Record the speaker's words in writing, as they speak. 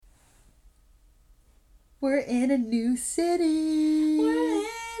We're in a new city.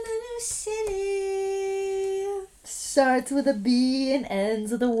 Starts with a B and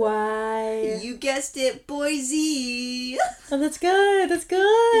ends with a Y. You guessed it, Boise. Oh, that's good. That's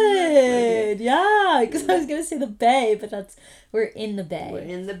good. Yeah, because I was gonna say the Bay, but we're in the Bay. We're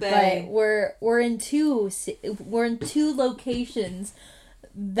in the Bay. But we're in two locations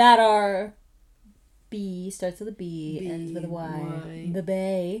that are B, starts with a B, ends with a Y. The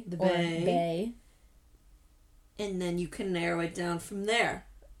Bay. The or Bay. Bay. And then you can narrow it down from there.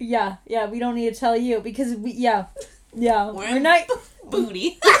 Yeah, we don't need to tell you because we're not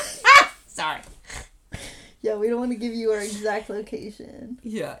booty. Sorry. Yeah, we don't want to give you our exact location.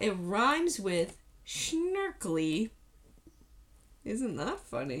 Yeah, it rhymes with Shermerkley. Isn't that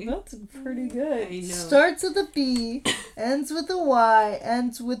funny? That's pretty good. I know. Starts with a B, ends with a Y,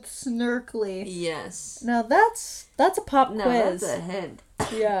 ends with Shermerkley. Yes. Now that's a pop quiz. That's a hint.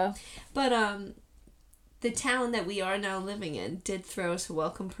 Yeah. But the town that we are now living in did throw us a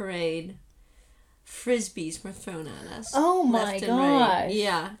welcome parade. Frisbees were thrown at us. Oh my gosh. Right.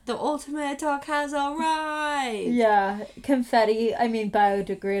 Yeah. The ultimate talk has arrived. Yeah. Confetti. I mean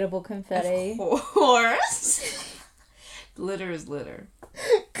biodegradable confetti. Of course. Glitter is litter.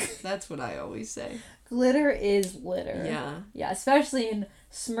 That's what I always say. Glitter is litter. Yeah. Yeah, especially in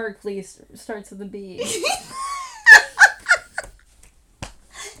Shermerkley starts with a B.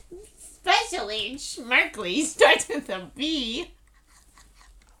 Especially in Shermerkley starts with a B.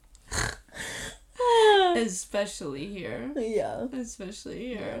 Especially here. Yeah. Especially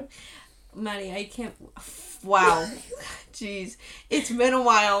here. Yeah. Maddie, I can't... Wow. Jeez. It's been a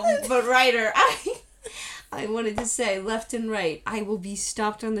while, but Ryder, I wanted to say, left and right, I will be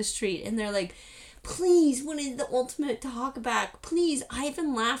stopped on the street, and they're like, please, when is the ultimate talk back? Please, I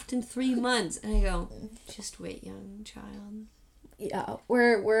haven't laughed in 3 months. And I go, just wait, young child. Yeah,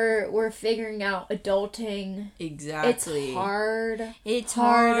 we're figuring out adulting. Exactly. It's hard. It's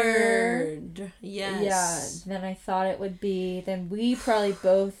harder. Yes. Yeah, than I thought it would be. Than we probably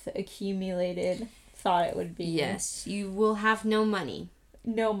both thought it would be. Yes, you will have no money.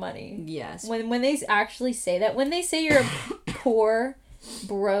 No money. Yes. When they actually say that, when they say you're a poor,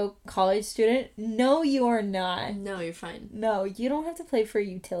 broke college student, no, you are not. No, you're fine. No, you don't have to pay for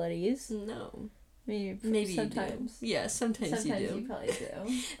utilities. No. Maybe sometimes. You do. Yeah, sometimes you do. Sometimes you probably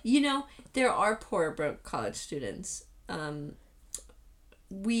do. You know, there are poor, broke college students.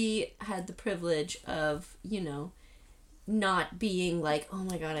 We had the privilege of, not being like, oh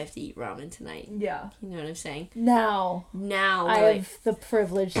my god, I have to eat ramen tonight. Yeah. You know what I'm saying? Now I have the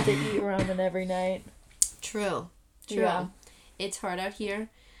privilege to eat ramen every night. True. Yeah. It's hard out here.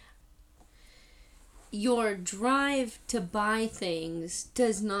 Your drive to buy things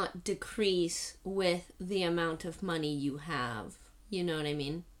does not decrease with the amount of money you have. You know what I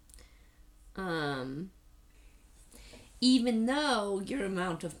mean? Even though your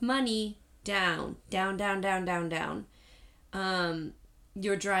amount of money down.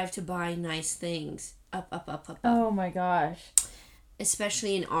 Your drive to buy nice things up. Oh my gosh.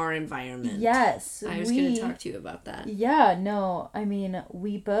 Especially in our environment. Yes. I was going to talk to you about that. Yeah, no.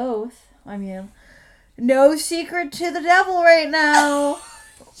 We both. No secret to the devil right now.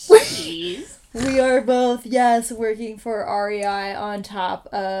 Jeez. We are both, working for REI on top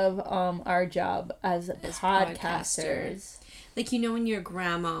of our job as podcasters. Like, when your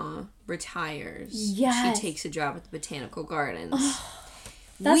grandma retires, she takes a job at the botanical gardens.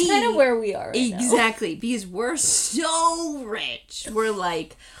 That's kind of where we are right exactly, now. Because we're so rich. We're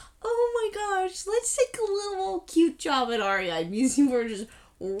like, oh my gosh, let's take a little cute job at REI. Because we're just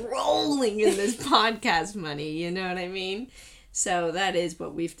rolling in this podcast money, you know what I mean? So that is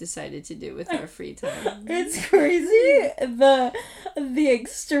what we've decided to do with our free time. It's crazy the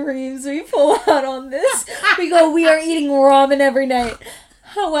extremes we pull out on this. We are eating ramen every night.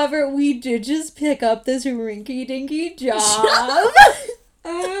 However, we did just pick up this rinky-dinky job.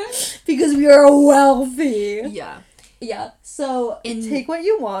 Because we are wealthy. Yeah, so take what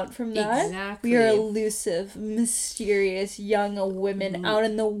you want from that. Exactly. We are elusive, mysterious young women out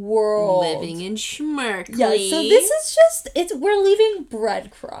in the world. Living in Shermerkley. Yeah, so this is just, we're leaving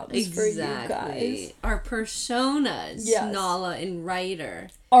breadcrumbs for you guys. Our personas, Nala and Ryder,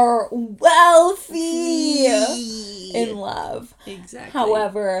 are wealthy in love. Exactly.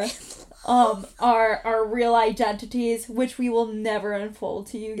 However, our real identities, which we will never unfold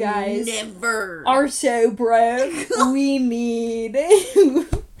to you guys, never, are so broke. We need.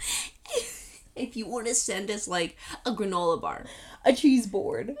 If you want to send us like a granola bar, a cheese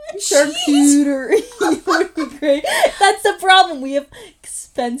board, charcuterie would be great. That's the problem. We have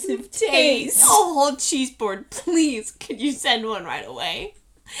expensive taste. A whole cheese board, please. Could you send one right away?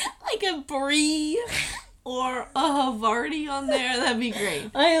 Like a brie. or a Havarti on there, that'd be great.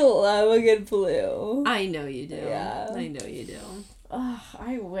 I love a good blue. I know you do. Yeah. I know you do. Oh,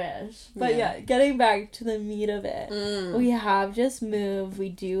 I wish. But yeah, getting back to the meat of it. We have just moved.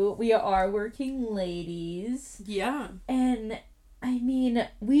 We are working ladies. Yeah. And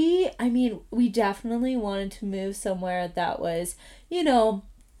we definitely wanted to move somewhere that was,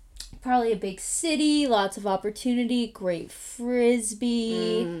 probably a big city, lots of opportunity, great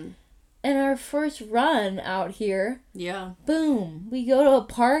frisbee. And our first run out here, boom, we go to a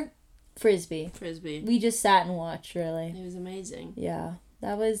park, frisbee. We just sat and watched, really. It was amazing. Yeah.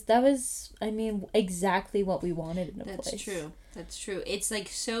 That was exactly what we wanted in a place. That's true. It's like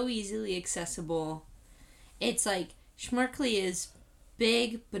so easily accessible. It's like Shermerkley is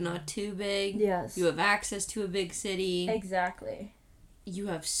big, but not too big. Yes. You have access to a big city. Exactly. You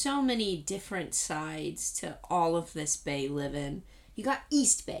have so many different sides to all of this bay living. You got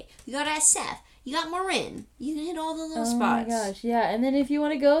East Bay. You got SF. You got Marin. You can hit all the little spots. Oh my gosh, yeah. And then if you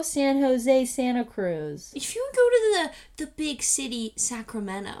want to go, San Jose, Santa Cruz. If you go to the big city,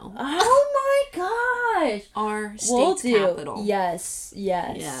 Sacramento. Oh my gosh. Our state's capital. Yes.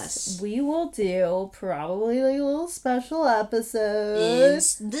 We will do probably like a little special episode. In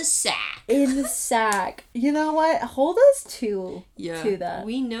the sack. You know what? Hold us to that.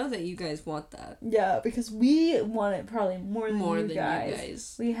 We know that you guys want that. Yeah, because we want it probably more than you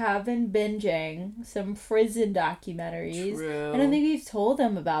guys. We have been binging some prison documentaries. True. I don't think we've told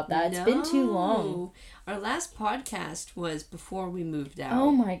them about that. It's been too long. Our last podcast was before we moved out.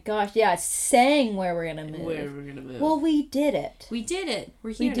 Oh my gosh, yeah, saying where we're gonna move. Well, we did it. We're here now.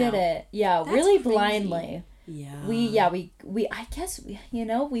 We did it. Yeah, that's really crazy. Blindly. Yeah. We I guess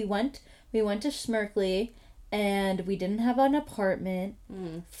we went to Shermerkley. And we didn't have an apartment.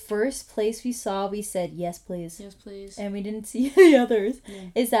 First place we saw, we said, yes, please. Yes, please. And we didn't see the others. Yeah.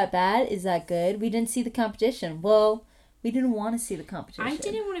 Is that bad? Is that good? We didn't see the competition. Well, we didn't want to see the competition. I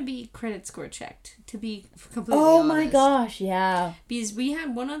didn't want to be credit score checked, to be completely honest. Oh my gosh, yeah. Because we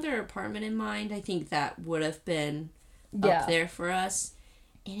had one other apartment in mind, I think that would have been up there for us.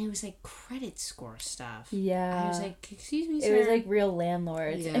 And it was like credit score stuff. Yeah. I was like, excuse me, sir. It was like real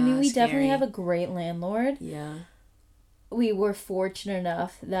landlords. Yeah, we definitely have a great landlord. Yeah. We were fortunate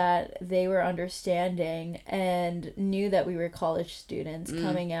enough that they were understanding and knew that we were college students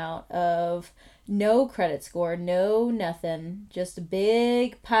coming out of no credit score, no nothing. Just a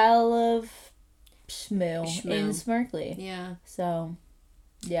big pile of schmoo. In Shermerkley. Yeah. So,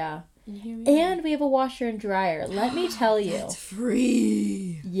 yeah. And we have a washer and dryer. Let me tell you. That's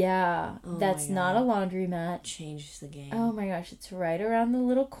free. Yeah. That's not a laundromat. Changes the game. Oh my gosh. It's right around the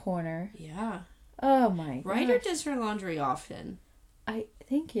little corner. Yeah. Oh my gosh. Ryder does her laundry often.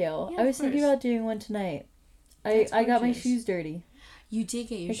 Thank you. Yeah, I was thinking about doing one tonight. I got my shoes dirty. You did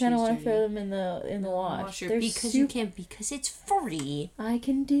get your shoes dirty. I kind of want to throw them in the wash. Because it's free. I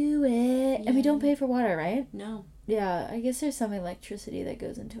can do it. Yeah. And we don't pay for water, right? No. Yeah, I guess there's some electricity that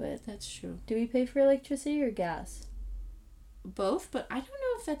goes into it. That's true. Do we pay for electricity or gas? Both, but I don't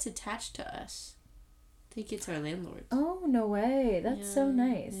know if that's attached to us. I think it's our landlord. Oh, no way. That's so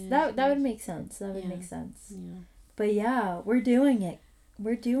nice. That would make sense. That would make sense. Yeah. But yeah, we're doing it.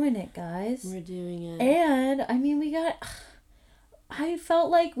 We're doing it, guys. We're doing it. And, I felt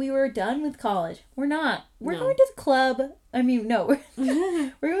like we were done with college. We're not. We're going to the club. We're going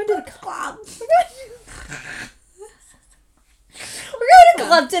to the club. We're going to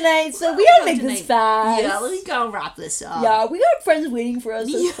club tonight, so we gotta make this fast. Yeah, let's go wrap this up. Yeah, we got friends waiting for us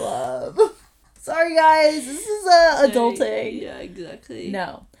at the club. Sorry, guys. This is adulting. Yeah, exactly.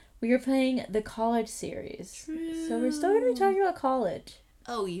 No. We are playing the college series. True. So we're still going to be talking about college.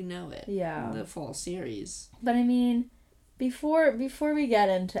 Oh, you know it. Yeah. The fall series. But before we get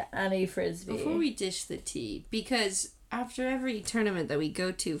into any frisbee. Before we dish the tea, because after every tournament that we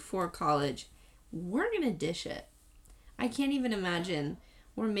go to for college, we're going to dish it. I can't even imagine.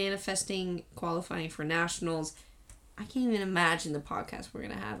 We're manifesting qualifying for nationals. I can't even imagine the podcast we're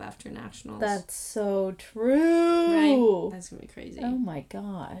going to have after nationals. That's so true. Right? That's going to be crazy. Oh my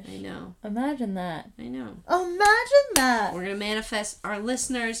gosh. I know. Imagine that. I know. Imagine that. We're going to manifest our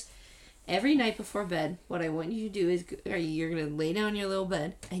listeners every night before bed. What I want you to do is you're going to lay down your little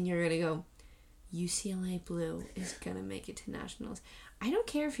bed and you're going to go, UCLA Blue is going to make it to nationals. I don't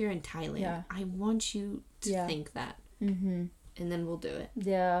care if you're in Thailand. Yeah. I want you to think that. Mm-hmm. And then we'll do it.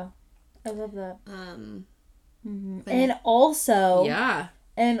 Yeah. I love that. And also... Yeah.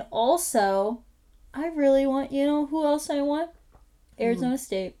 And also, I really want... who else I want? Arizona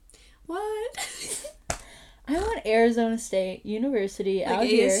State. What? I want Arizona State University out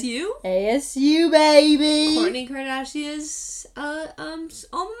here. ASU? ASU, baby! Kourtney Kardashian's alma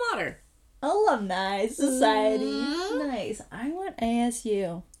mater. Alumni Society. Nice. I want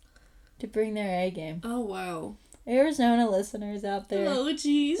ASU to bring their A game. Oh, wow. Arizona listeners out there. Oh,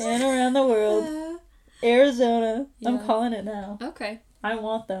 jeez. And around the world. Arizona. Yeah. I'm calling it now. Okay. I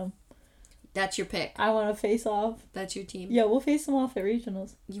want them. That's your pick. I want to face off. That's your team. Yeah, we'll face them off at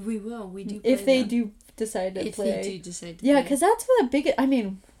regionals. We will. We do. If they do decide to play. If they do decide to play. Yeah, because that's what the big... I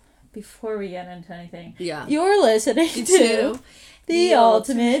mean, before we get into anything. Yeah. You're listening to The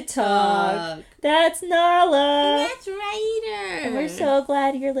Ultimate Talk. That's Nala. That's Ryder. And we're so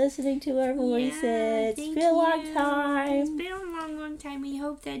glad you're listening to our voices. Yeah, it's been a long time. It's been a long time. We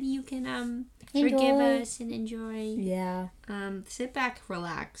hope that you can forgive us and enjoy. Yeah. Sit back,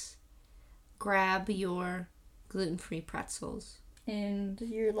 relax. Grab your gluten-free pretzels. And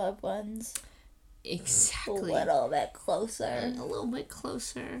your loved ones. Exactly. A little bit closer. A little bit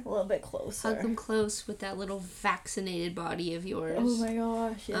closer. A little bit closer. Hug them close with that little vaccinated body of yours. Oh my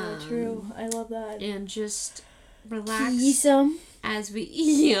gosh, yeah, true. I love that. And just relax. Tease them. As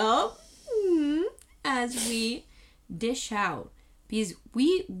we, as we dish out. Because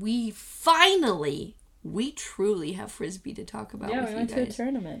we finally, we truly have Frisbee to talk about with you guys. Yeah, we went to a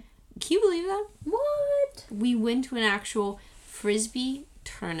tournament. Can you believe that? What? We went to an actual Frisbee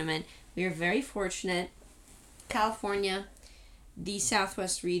tournament. We are very fortunate. California, the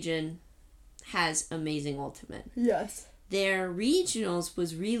Southwest region, has amazing ultimate. Yes. Their regionals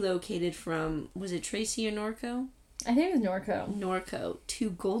was relocated from, was it Tracy or Norco? I think it was Norco. Norco to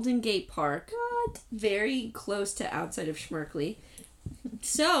Golden Gate Park. What? Very close to outside of Shermerkley.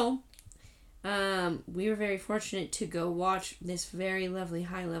 So, we were very fortunate to go watch this very lovely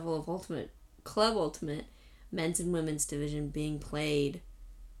high level of Club Ultimate men's and women's division being played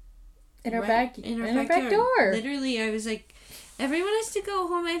in our back door. Literally, I was like, everyone has to go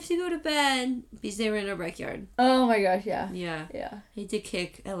home. I have to go to bed because they were in our backyard. Oh my gosh! Yeah. Yeah. Yeah. I had to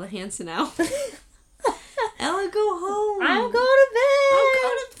kick Ella Hansen out. Ella, go home. I'll go to bed. I'll go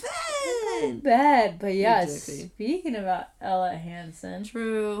to bed. Bed, but yeah. Exactly. Speaking about Ella Hansen.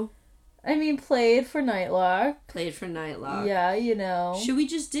 True. I mean, played for Nightlock. Yeah, you know. Should we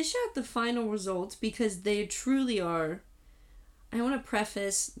just dish out the final results? Because they truly are... I want to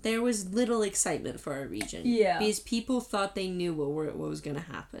preface, there was little excitement for our region. Yeah. Because people thought they knew what was going to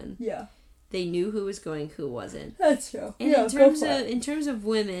happen. Yeah. They knew who was going, who wasn't. That's true. And yeah, in terms of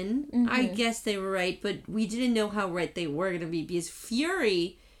women, I guess they were right, but we didn't know how right they were going to be. Because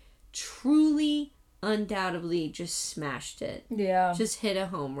Fury truly, undoubtedly just smashed it. Yeah. Just hit a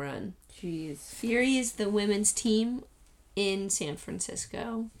home run. Jeez. Fury is the women's team in San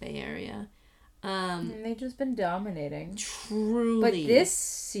Francisco Bay Area. And they've just been dominating. Truly. But this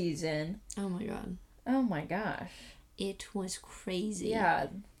season... Oh my god. Oh my gosh. It was crazy. Yeah.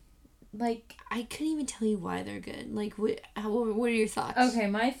 Like... I couldn't even tell you why they're good. Like, what are your thoughts? Okay,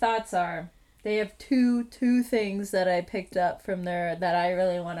 my thoughts are... They have two things that I picked up from there that I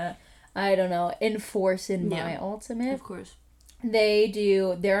really want to, I don't know, enforce in my ultimate. Of course.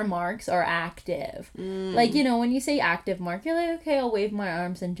 Their marks are active. Like, you know, when you say active mark, you're like, okay, I'll wave my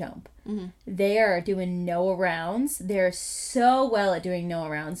arms and jump. Mm-hmm. They are doing no rounds. They're so well at doing no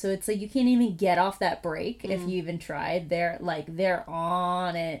rounds. So it's like you can't even get off that break if you even tried. They're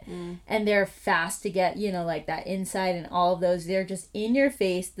on it. And they're fast to get, you know, like that inside and all of those. They're just in your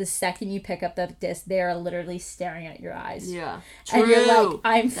face. The second you pick up the disc, they're literally staring at your eyes. Yeah. True. And you're like,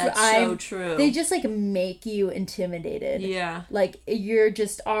 I'm so true. They just like make you intimidated. Yeah. Like you're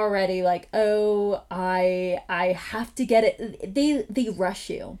just already like, oh, I have to get it. They rush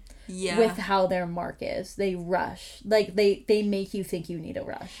you. Yeah. With how their mark is. They rush. Like, they make you think you need a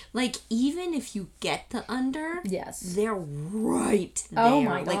rush. Like, even if you get the under... Yes. They're right there. Oh,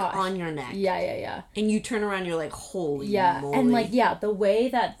 my gosh. Like, on your neck. Yeah. And you turn around, you're like, holy moly. And, like, yeah, the way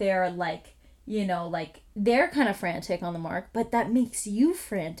that they're, like, you know, like, they're kind of frantic on the mark, but that makes you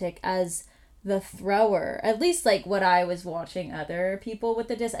frantic as the thrower. At least, like, what I was watching other people with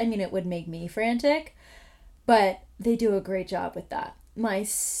the disc. I mean, it would make me frantic, but they do a great job with that. My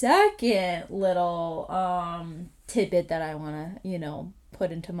second little tidbit that I want to, you know,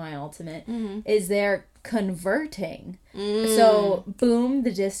 put into my ultimate is they're converting. So, boom,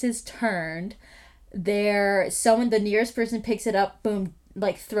 the disc is turned. The nearest person picks it up, boom,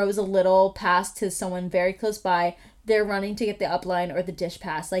 like throws a little pass to someone very close by. They're running to get the upline or the dish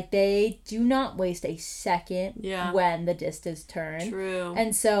pass. Like, they do not waste a second when the disc is turned. True.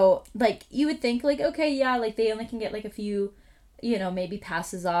 And so, like, you would think, like, okay, yeah, like, they only can get, like, a few... you know, maybe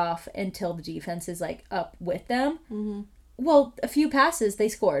passes off until the defense is, like, up with them. Mm-hmm. Well, a few passes, they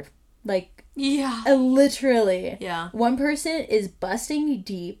scored. Like, literally. Yeah. One person is busting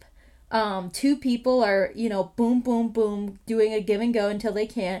deep. Two people are, you know, boom, boom, boom, doing a give and go until they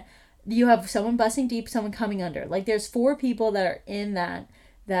can't. you have someone busting deep, someone coming under. Like, there's 4 people that are in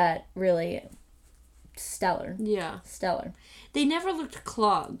that really stellar. Yeah. Stellar. They never looked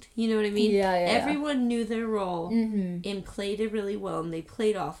clogged. You know what I mean? Yeah. Everyone knew their role and played it really well, and they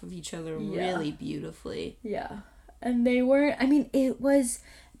played off of each other really beautifully. Yeah. And they weren't, I mean, it was,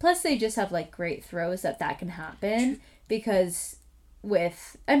 plus they just have, like, great throws that can happen, because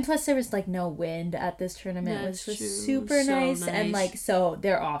and plus there was, like, no wind at this tournament, which was super nice, and, like, so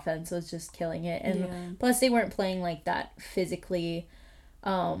their offense was just killing it, and plus they weren't playing, like, that physically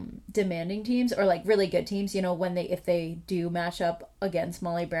demanding teams, or, like, really good teams, you know, if they do match up against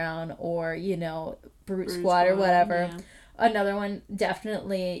Molly Brown, or, you know, Brute Squad or whatever. Another one,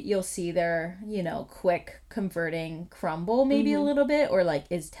 definitely, you'll see their, you know, quick converting crumble maybe a little bit, or, like,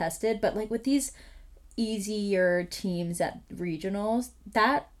 is tested. But, like, with these easier teams at regionals,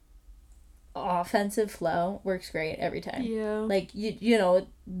 that offensive flow works great every time. Yeah. Like, you know,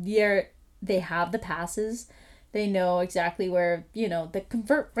 they have the passes. They know exactly where, you know, the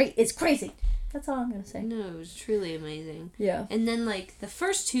convert rate is crazy. That's all I'm going to say. No, it was truly amazing. Yeah. And then, like, the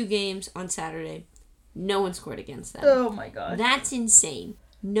first 2 games on Saturday, no one scored against them. Oh my god. That's insane.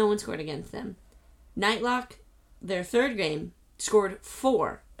 No one scored against them. Nightlock, their 3rd game, scored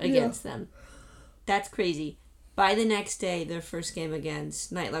 4 against them. That's crazy. By the next day, their first game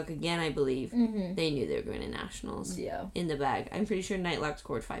against Nightlock again, I believe, they knew they were going to nationals in the bag. I'm pretty sure Nightlock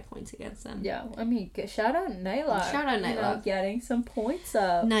scored 5 points against them. Yeah, I mean, shout out Nightlock. Shout out Nightlock. You know, getting some points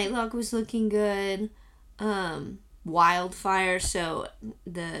up. Nightlock was looking good. Wildfire, so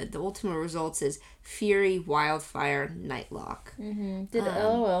the ultimate results is Fury, Wildfire, Nightlock. Did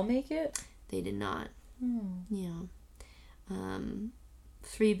LOL make it? They did not. Yeah.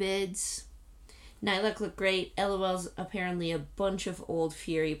 3 bids. Nightlock looked great. LOL's apparently a bunch of old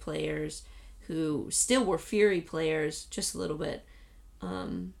Fury players who still were Fury players, just a little bit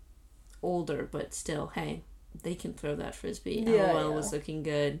older, but still, hey, they can throw that frisbee. LOL was looking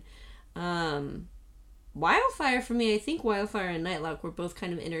good. Wildfire, for me, I think Wildfire and Nightlock were both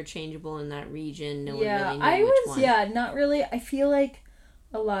kind of interchangeable in that region. No one really knew which one. Yeah, not really. I feel like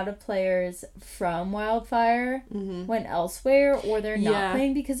a lot of players from Wildfire went elsewhere, or they're not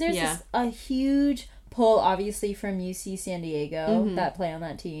playing, because there's just a huge pull, obviously, from UC San Diego that play on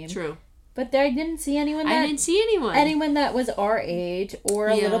that team. True. But I didn't see anyone Anyone that was our age or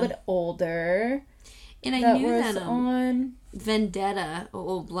a little bit older. And I knew that on Vendetta,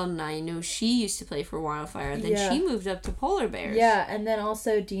 old alumni, I know she used to play for Wildfire. Then she moved up to Polar Bears. Yeah, and then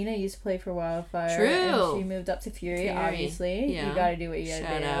also Dina used to play for Wildfire. True. And she moved up to Fury. Obviously. Yeah. You gotta do what you gotta do.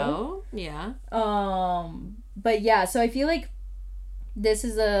 Shout out. Yeah. But yeah, so I feel like this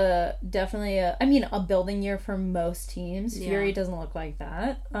is definitely a building year for most teams. Yeah. Fury doesn't look like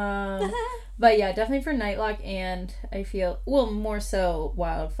that. But yeah, definitely for Nightlock, and I feel, more so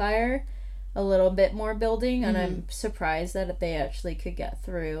Wildfire. A little bit more building, and I'm surprised that they actually could get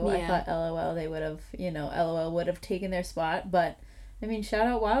through. I thought LOL would have taken their spot, but I mean, shout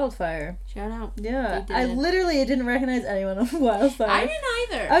out Wildfire. Shout out. Yeah, I literally didn't recognize anyone on Wildfire. I didn't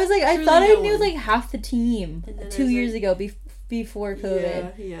either. I was like, I thought I knew like half the team 2 years ago before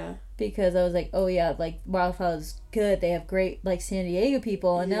COVID. Yeah. Because I was like, oh yeah, like Wildfire's good. They have great like San Diego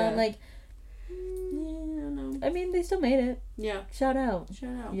people, and now I'm like, I mean, they still made it. Yeah. Shout out.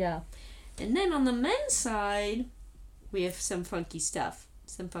 Yeah. And then on the men's side, we have some funky stuff.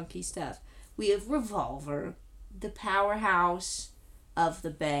 We have Revolver, the powerhouse of the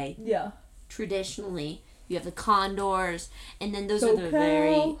Bay. Yeah. Traditionally, you have the Condors, and then those are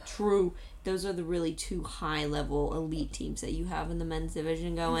the those are the really 2 high-level elite teams that you have in the men's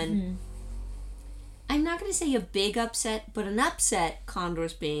division going. I'm not going to say a big upset, but an upset,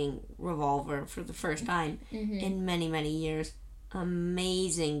 Condors being Revolver for the first time in many, many years.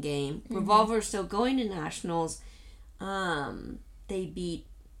 Amazing game. Revolver is still going to nationals. They beat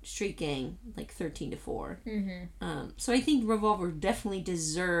Street Gang like 13-4. So I think Revolver definitely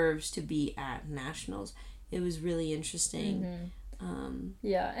deserves to be at nationals. It was really interesting.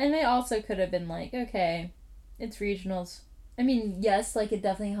 Yeah, and they also could have been like, okay, it's regionals. I mean, yes, like it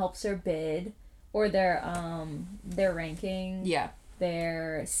definitely helps their bid or their ranking. Yeah.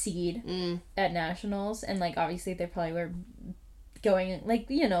 Their seed at nationals, and like obviously they probably were going like,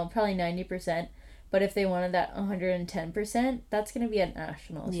 probably 90%, but if they wanted that 110%, that's gonna be at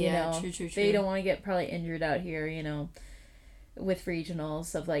nationals. True. They don't want to get probably injured out here, with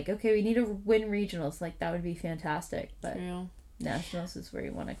regionals of like, okay, we need to win regionals, like that would be fantastic, but nationals is where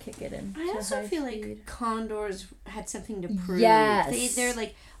you want to kick it in. I also feel like Condors had something to prove. Yes. They're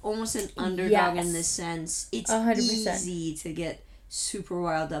like almost an underdog in this sense. It's 100%. easy to get super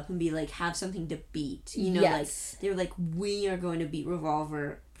riled up and be like, have something to beat. Like they're like, we are going to beat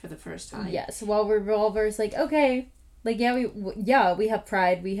Revolver for the first time. Yes, while Revolver's like, okay, like, we have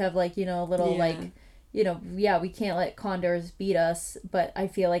pride, we have, like, a little, like, we can't let Condors beat us, but I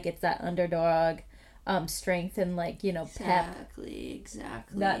feel like it's that underdog strength and, like, pep.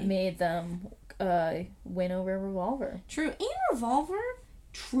 Exactly. That made them win over Revolver. True. And Revolver,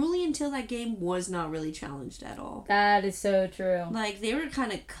 truly until that game, was not really challenged at all. That is so true. Like, they were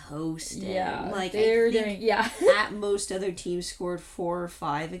kind of coasting. Yeah. Like, they were doing, at most, other teams scored 4 or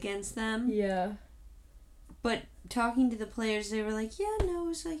 5 against them. Yeah. But talking to the players, they were like, yeah, no, it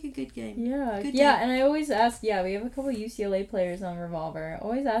was like a good game. Yeah. Good game. And I always ask, we have a couple UCLA players on Revolver. I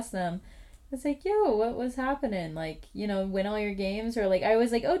always ask them, it's like, yo, what was happening? Like, win all your games? Or, like, I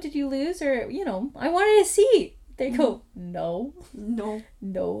was like, oh, did you lose? Or, I wanted to see. They go, no.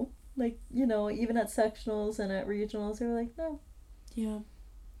 Like, even at sectionals and at regionals, they were like, no. Yeah.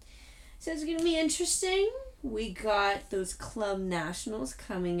 So it's going to be interesting. We got those club nationals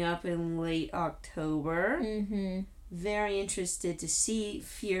coming up in late October. Mm-hmm. Very interested to see.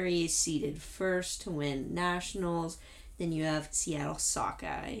 Fury is seeded first to win nationals. Then you have Seattle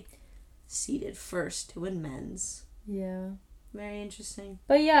Sockeye seeded first to win men's. Yeah. Very interesting.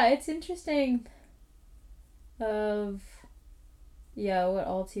 But yeah, it's interesting what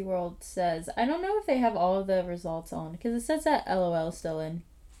Alti World says. I don't know if they have all of the results on, because it says that LOL still in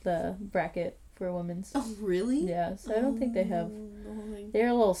the bracket for women's. Oh, really? Yeah, so I don't think they have. They're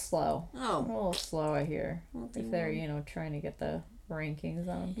a little slow. Oh. They're a little slow, I hear. If they're, trying to get the rankings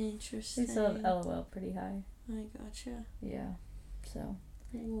on. Interesting. They still have LOL pretty high. I gotcha. Yeah, so.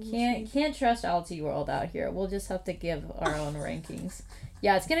 Can't trust Alti World out here. We'll just have to give our own rankings.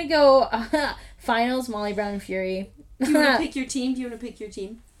 Yeah, it's gonna go finals. Molly Brown and Fury. Do you want to pick your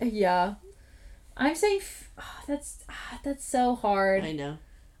team? Yeah, I'm saying that's so hard. I know.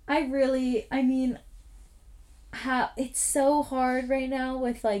 It's so hard right now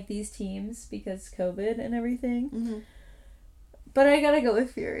with, like, these teams because COVID and everything. Mm-hmm. But I gotta go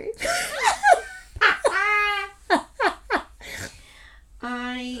with Fury.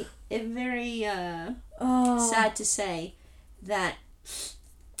 I am very sad to say that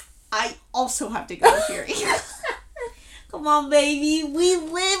I also have to go with Fury. Come on, baby. We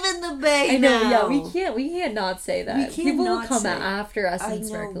live in the Bay. I know, now. yeah, we can't not say that. People will come after us in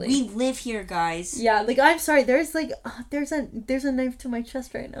Shermerkley. We live here, guys. Yeah, like, I'm sorry, there's like there's a knife to my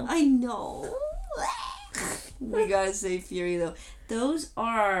chest right now. I know. We gotta say Fury though. Those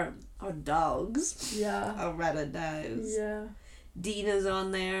are our dogs. Yeah. Our Retta dogs. Yeah. Dina's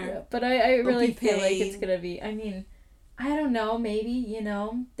on there. Yeah, but I really feel like it's gonna be, I don't know, maybe,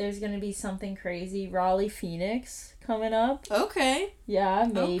 there's gonna be something crazy. Raleigh Phoenix coming up. Okay. Yeah,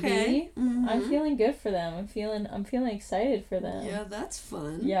 maybe. Okay. Mm-hmm. I'm feeling good for them. I'm feeling excited for them. Yeah, that's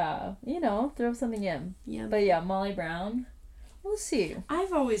fun. Yeah. Throw something in. Yeah. But yeah, Molly Brown. We'll see.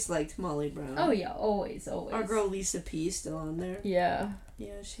 I've always liked Molly Brown. Oh yeah, always. Our girl Lisa P still on there. Yeah.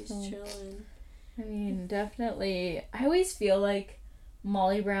 Yeah, she's chilling. Definitely. I always feel like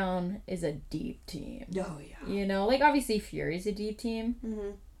Molly Brown is a deep team. Oh, yeah. Like, obviously Fury's a deep team.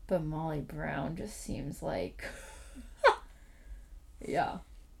 Mm-hmm. But Molly Brown just seems like... yeah.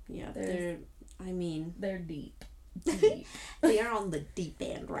 Yeah, they're deep. They are on the deep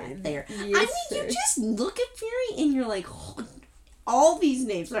end right there. Yes, you just look at Fury and you're like... all these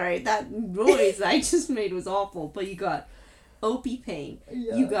names. Sorry, that noise I just made was awful. But you got Opie Payne.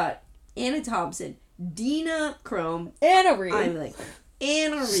 Yeah. You got Anna Thompson, Dina Chrome, Anna Reed. I'm like,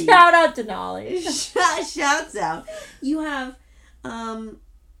 Anna Reed. Shout out to Nolly. Shouts out. You have,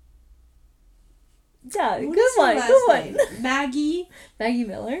 yeah, good one. Maggie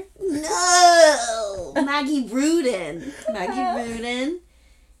Miller. No, Maggie Rudin.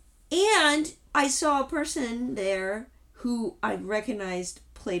 And I saw a person there who I recognized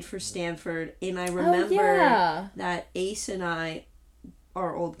played for Stanford, and I remember that Ace and I,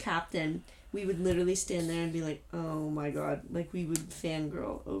 our old captain, we would literally stand there and be like, oh my god, like we would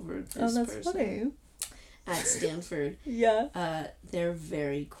fangirl over this person. Funny. At Stanford. Yeah. They're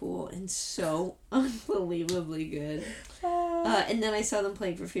very cool and so unbelievably good. And then I saw them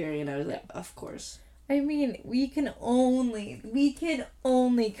playing for Fury and I was like, of course. We can only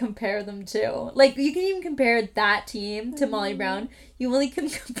compare them to, like, you can even compare that team to Molly Brown. You only can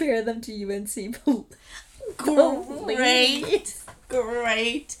compare them to UNC. Great.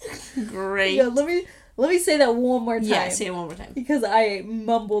 Yeah, let me say that one more time. Yeah, say it one more time. Because I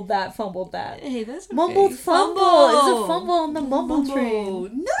fumbled that. Hey, that's okay. Mumbled fumble. It's a fumble on the mumble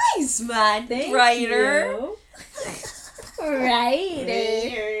train. Nice, man. Thank Ryder. You.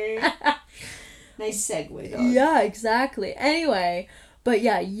 Ryder. Nice segue, dog. Yeah, exactly. Anyway, but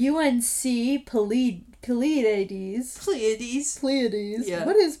yeah, UNC Pleiades. Pleiades. Yeah.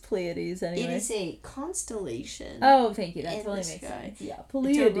 What is Pleiades anyway? It is a constellation. Oh, thank you. That totally makes sky. sense. Yeah,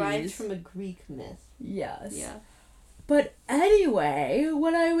 Pleiades. It derived from a Greek myth. Yes. Yeah. But anyway,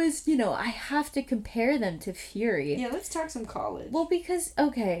 when I was, I have to compare them to Fury. Yeah, let's talk some college. Well, because,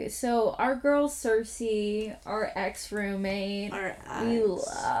 okay, so our girl Cersei, our ex-roommate, we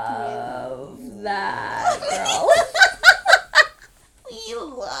love that girl. We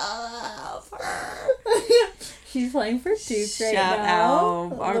love her. She's playing for Duke right Shout now.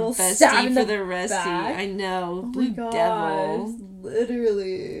 out our bestie for the restie. Back. I know. Oh Blue my Devil.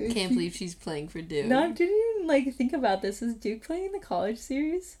 Literally. Can't believe she's playing for Duke. No, I didn't even think about this. Is Duke playing the college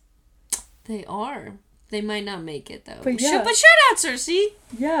series? They are. They might not make it though. But yeah. But shout out, Cersei.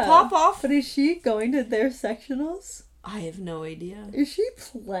 Yeah. Pop off. But is she going to their sectionals? I have no idea. Is she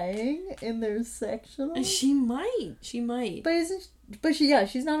playing in their sectionals? She might. But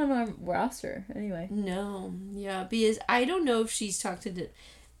she's not on our roster anyway. No. Yeah, because I don't know if she's talked to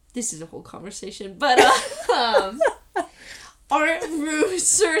this is a whole conversation, but our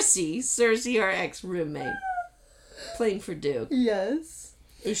Cersei, our ex-roommate, playing for Duke. Yes.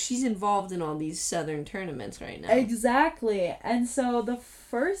 She's involved in all these Southern tournaments right now. Exactly. And so the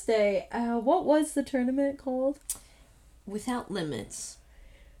first day, what was the tournament called? Without Limits.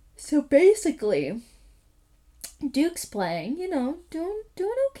 So basically, Duke's playing, doing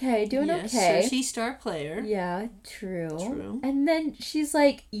okay. Cersei star player. Yeah, true. And then she's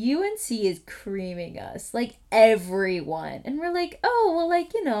like, UNC is creaming us, like everyone. And we're like, oh,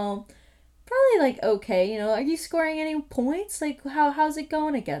 well, probably okay, are you scoring any points? Like, how's it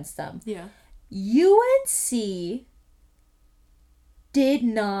going against them? Yeah. UNC did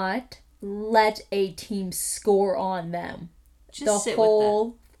not let a team score on them. Just the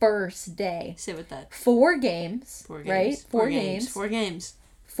whole first day. Sit with that. 4 games. Right? 4 games. 4 games.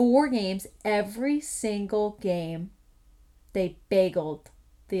 4 games. Every single game, they bageled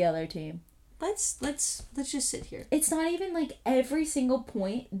the other team. Let's just sit here. It's not even like every single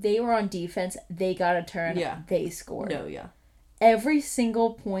point they were on defense, they got a turn, they scored. No, yeah. Every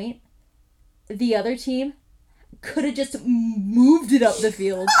single point, the other team could have just moved it up the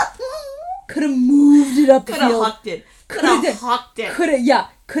field. Could have moved it up the field. Could have hucked it.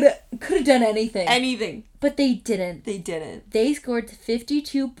 Could have done anything. Anything. But they didn't. They scored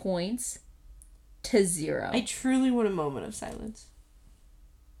 52 points to 0. I truly want a moment of silence.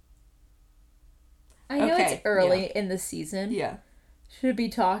 I know it's early in the season. Yeah. Should be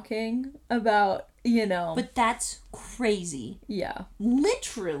talking about, But that's crazy. Yeah.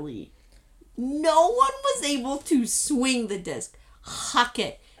 Literally. No one was able to swing the disc. Huck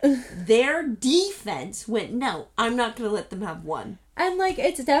it. Their defense went, no, I'm not going to let them have one. And,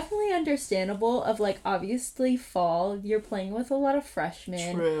 it's definitely understandable of, obviously fall, you're playing with a lot of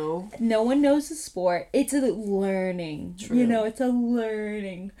freshmen. True. No one knows the sport. It's a learning. True. It's a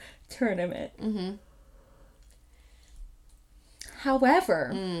learning tournament. Mm-hmm.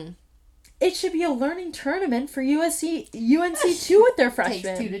 However, it should be a learning tournament for UNC too with their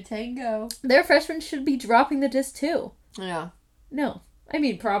freshmen. Takes 2 to tango. Their freshmen should be dropping the disc too. Yeah. No. I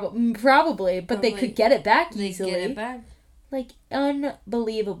mean, probably, but they could get it back easily. They get it back.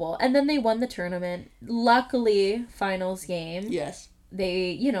 Unbelievable. And then they won the tournament. Luckily, finals game. Yes.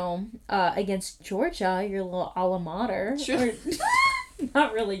 They, against Georgia, your little alma mater. Sure.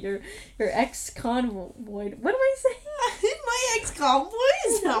 Not really your ex-convoy. What am I saying? My ex-convoy?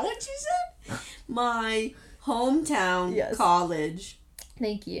 Is that what you said? My hometown college.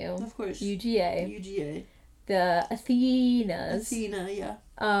 Thank you. Of course. UGA. The Athena,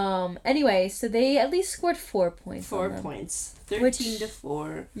 yeah. Anyway, so they at least scored 4 points. 4 points. 13 to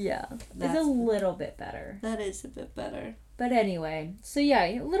 4. Yeah. It's a little bit better. That is a bit better. But anyway, so yeah,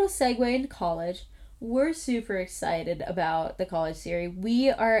 a little segue into college. We're super excited about the college series. We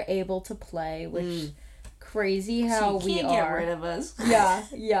are able to play, which crazy how so you can't get rid of us.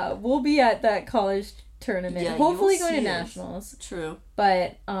 Yeah. We'll be at that college tournament. Yeah, hopefully going to nationals. True.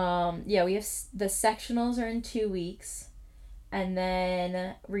 But we have the sectionals are in 2 weeks, and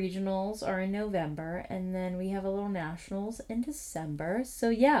then regionals are in November, and then we have a little nationals in December. So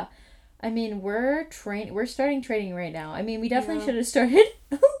yeah, I mean we're starting training right now. I mean we definitely should have started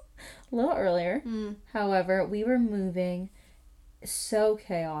a little earlier. However, we were moving so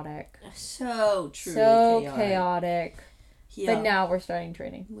chaotic. So true. So chaotic. Yeah. But now we're starting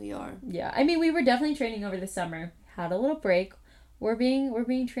training. We are. Yeah. I mean, we were definitely training over the summer. Had a little break. We're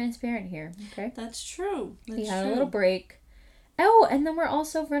being transparent here, okay? That's true. We had a little break. Oh, and then we're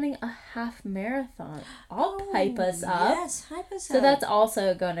also running a half marathon. I'll hype us up. Yes, hype us up. So that's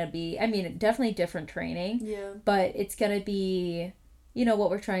also going to be, I mean, definitely different training. Yeah. But it's going to be what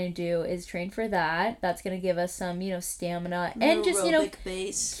we're trying to do is train for that. That's going to give us some, stamina and just,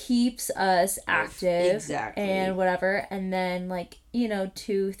 base. keeps us active. Exactly. And whatever. And then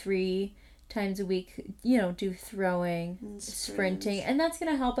 2-3 times a week, do throwing, and sprinting. And that's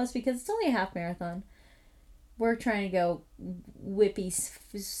going to help us because it's only a half marathon. We're trying to go whippy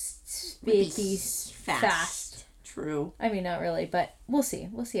fast. True. I mean, not really, but we'll see.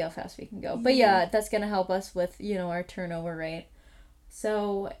 We'll see how fast we can go. But yeah, that's going to help us with, our turnover rate.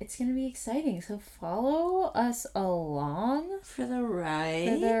 So it's going to be exciting. So follow us along. For the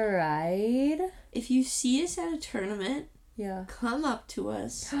ride. If you see us at a tournament, come up to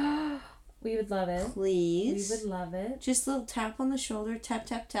us. We would love it. Please. We would love it. Just a little tap on the shoulder. Tap,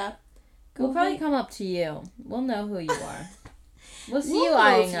 tap, tap. We'll probably come up to you. We'll know who you are. We'll see you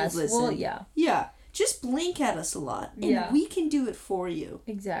eyeing us. Well, yeah. Just blink at us a lot, and we can do it for you.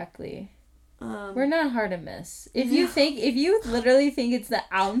 Exactly. We're not hard to miss. If you literally think it's the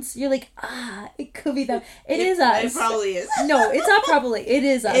ounce, you're like, it could be them. It is us. It probably is. No, it's not probably. It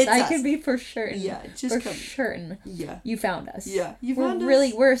is us. It's I us. can be for certain. Yeah, just for certain. Yeah. You found us. Yeah, you found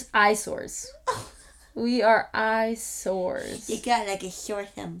us. We're eyesores. We are eyesores. You got like a sore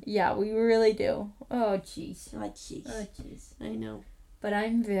thumb. Yeah, we really do. Oh, jeez. Oh, jeez. I know. But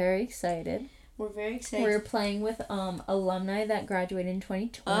I'm very excited. We're very excited. We're playing with alumni that graduated in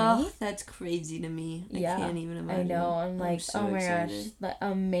 2020. Oh, that's crazy to me. I can't even imagine. I know. I'm like, so oh my excited. gosh,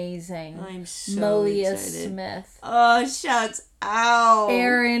 amazing. I'm so Malia excited. Smith. Oh, shouts out.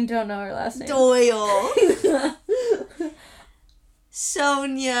 Erin, don't know her last name. Doyle.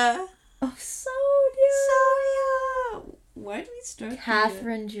 Sonia. Oh, Sonia. Why did we start?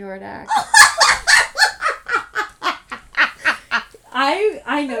 Catherine Jordak.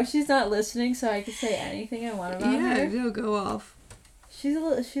 I know she's not listening, so I can say anything I want about her. Yeah, go off. She's a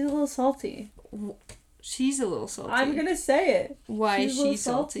little salty. She's a little salty. I'm gonna say it. Why is she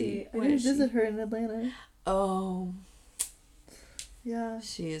salty? I didn't visit her in Atlanta. Oh. Yeah.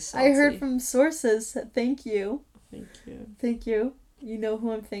 She is salty. I heard from sources. Thank you. Thank you. You know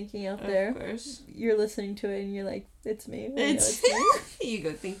who I'm thanking out there. Of course. You're listening to it and you're like, it's me. It's me. You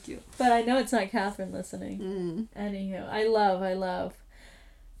go, thank you. But I know it's not Catherine listening. Anywho, I love.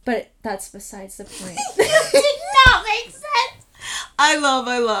 But that's besides the point. Did not make sense. I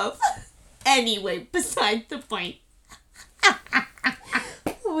love. Anyway, beside the point.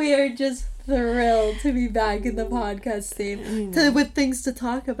 We are just thrilled to be back in the podcast scene with things to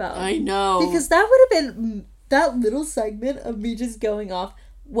talk about. I know. Because that would have been... That little segment of me just going off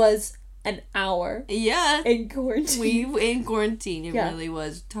was an hour. Yeah. In quarantine. In quarantine, it really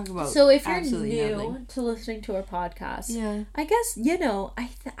was. Talk about so if you're new to listening to our podcast, I guess, I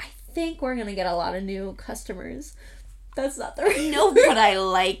think we're going to get a lot of new customers. That's not the right No, but I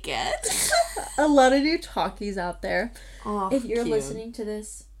like it. A lot of new talkies out there. Oh, if you're listening to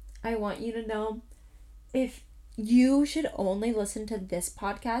this, I want you to know if you should only listen to this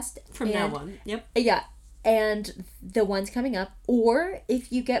podcast. From now on. Yep. Yeah. And the ones coming up, or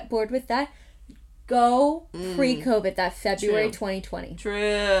if you get bored with that, go pre-COVID, that February 2020. True.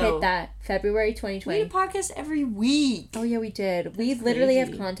 Hit that February 2020. We did a podcast every week. Oh yeah, we did. We literally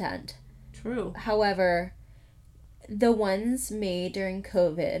have content. True. However, the ones made during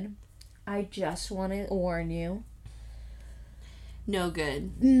COVID, I just want to warn you. No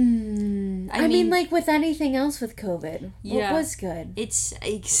good. I mean, like with anything else with COVID. What was good? It's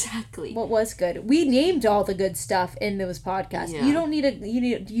exactly. What was good? We named all the good stuff in those podcasts. Yeah. You don't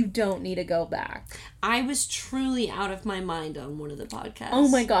need to go back. I was truly out of my mind on one of the podcasts. Oh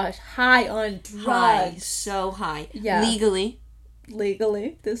my gosh, high on drugs. High, so high. Yeah. Legally,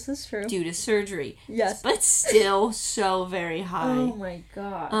 this is true. Due to surgery. Yes. But still so very high. Oh my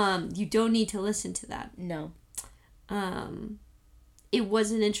gosh. You don't need to listen to that. No. It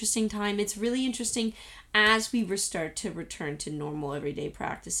was an interesting time. It's really interesting as we start to return to normal everyday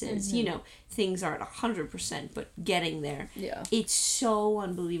practices. Mm-hmm. Things aren't 100%, but getting there. Yeah. It's so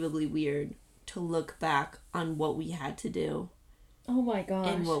unbelievably weird to look back on what we had to do. Oh my gosh.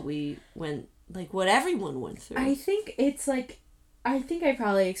 And what we went, what everyone went through. I think it's I think I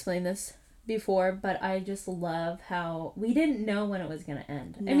probably explained this before, but I just love how we didn't know when it was going to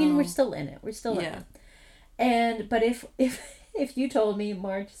end. No. I mean, we're still in it. We're still in it. But if you told me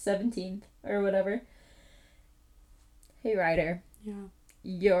March 17th or whatever, hey Ryder,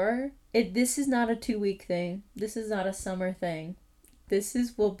 this is not a 2-week thing. This is not a summer thing.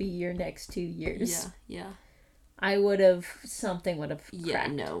 Will be your next 2 years. Yeah. Something would have cracked. Yeah,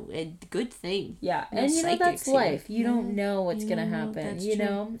 no, good thing. Yeah, and that's life. You don't know what's going to happen, That's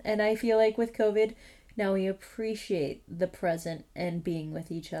true. And I feel like with COVID, Now we appreciate the present and being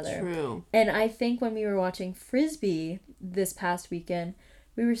with each other. True. And I think when we were watching Frisbee this past weekend,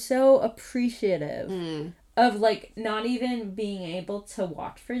 we were so appreciative of, like, not even being able to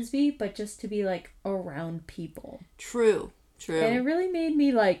watch Frisbee, but just to be, like, around people. True. And it really made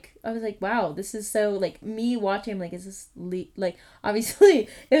me, like, I was like, wow, this is so, like, me watching, I'm like, is this, like, obviously,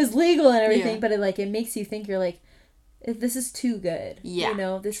 it was legal and everything, but it makes you think, you're like, this is too good. Yeah. You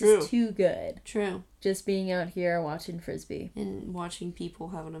know, this is too good. True. Just being out here watching Frisbee. And watching people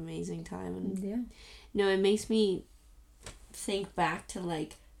have an amazing time. And yeah. No, it makes me think back to,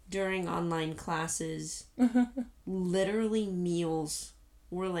 like, during online classes, literally meals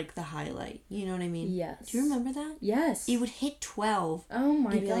were, like, the highlight. You know what I mean? Yes. Do you remember that? Yes. It would hit 12. Oh my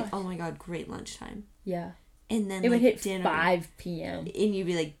god. You'd be like, oh my god, great lunchtime. Yeah. And then it would hit dinner. 5 p.m. And you'd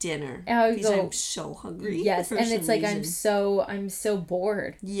be like, dinner. And I would because go, I'm so hungry. Yes, and it's like, I'm so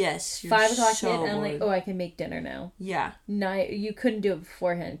bored. Yes, 5 o'clock so hit, and I'm bored. like, oh, I can make dinner now. Yeah. You couldn't do it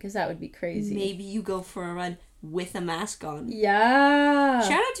beforehand, because that would be crazy. Maybe you go for a run with a mask on. Yeah.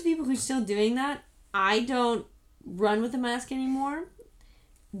 Shout out to people who are still doing that. I don't run with a mask anymore.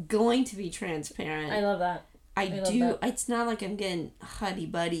 Going to be transparent. I love that. I do. It's not like I'm getting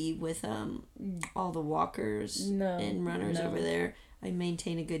huddy-buddy with all the walkers and runners over there. I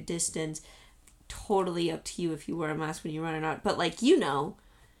maintain a good distance. Totally up to you if you wear a mask when you run or not. But, like,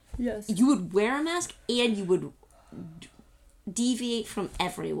 yes, you would wear a mask and you would deviate from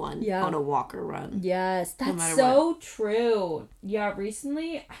everyone on a walker run. Yes, that's so true. Yeah,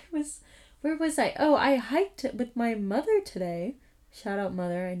 recently where was I? Oh, I hiked with my mother today. Shout out,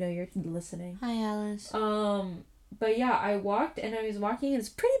 Mother. I know you're listening. Hi, Alice. But yeah, I walked, and I was walking. It's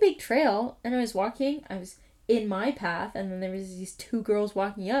a pretty big trail, and I was walking. I was in my path, and then there was these 2 girls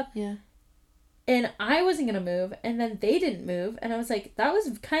walking up. Yeah. And I wasn't gonna move, and then they didn't move, and I was like, that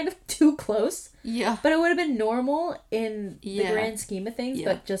was kind of too close. Yeah. But it would have been normal in the grand scheme of things,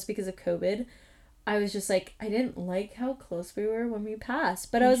 but just because of COVID, I was just like, I didn't like how close we were when we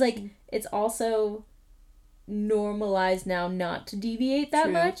passed. But I was like, it's also normalized now not to deviate that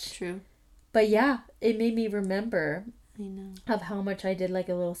much. True. But yeah, it made me remember of how much I did, like,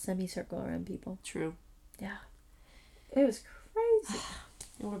 a little semicircle around people. True. Yeah. It was crazy.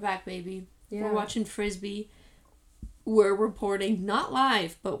 And we're back, baby. Yeah. We're watching Frisbee. We're reporting, not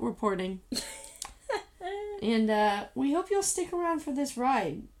live, but reporting. And we hope you'll stick around for this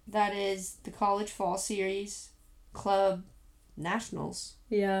ride. That is the College Fall Series, Club, Nationals.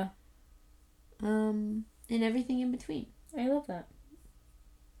 Yeah. And everything in between. I love that.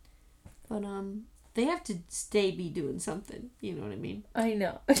 But they have to be doing something. You know what I mean? I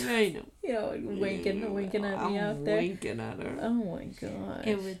know. I know. You know, winking at me out there. Winking at her. Oh my gosh.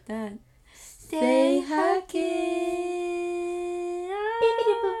 And with that, stay hugging.